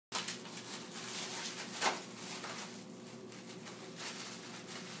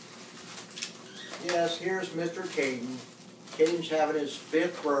says, here's Mr. Caden. Caden's having his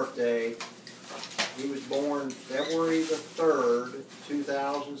 5th birthday. He was born February the 3rd,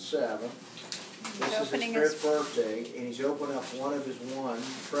 2007. This is his 5th birthday, and he's opened up one of his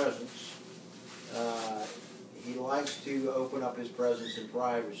presents. He likes to open up his presents in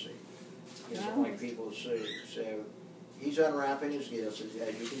privacy. He doesn't like people to see. So he's unwrapping his gifts, as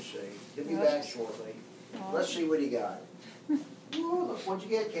you can see. He'll be back shortly. Let's see what he got. Whoa, look, what'd you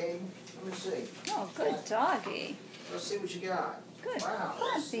get, Caden? Let me see. Oh, good doggy. Let's see what you got. Good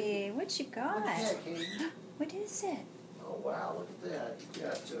puppy. What you got? What you got, Caden? What is it? Oh, wow, look at that. You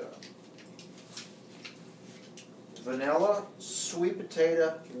got vanilla sweet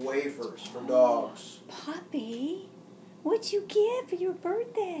potato wafers for dogs. Puppy? What'd you get for your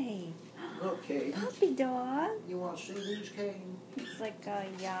birthday? Look, Caden. Puppy dog. You want to see these, Caden? It's like a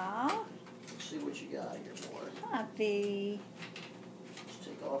yeah. Let's see what you got here, boy. Puppy. Let's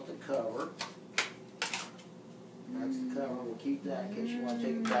take off the cover. That's the cover. We'll keep that in case you want to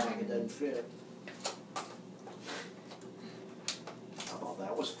take it back. It doesn't fit. Oh,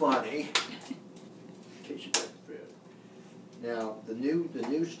 that was funny. In case it doesn't fit. Now, the new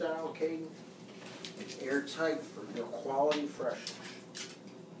style, Caden, it's airtight for quality freshness.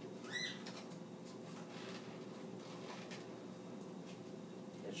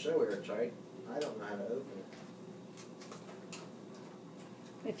 It's so airtight, I don't know how to open it.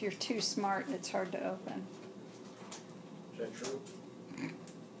 If you're too smart, it's hard to open. Is that true? I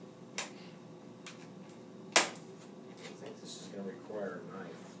think this is going to require a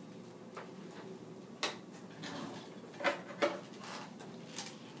knife.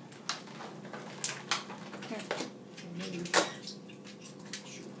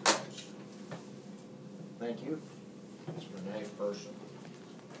 Thank you. That's my knife person.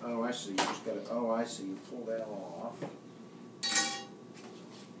 Oh, I see. You just got to. Oh, I see. You pull that off.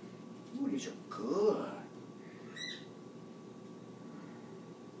 Ooh, these are good. I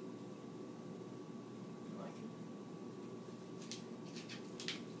like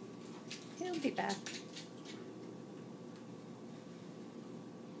it. He'll be back.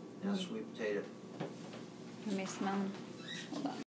 Now, sweet potato. Let me smell him. Hold on.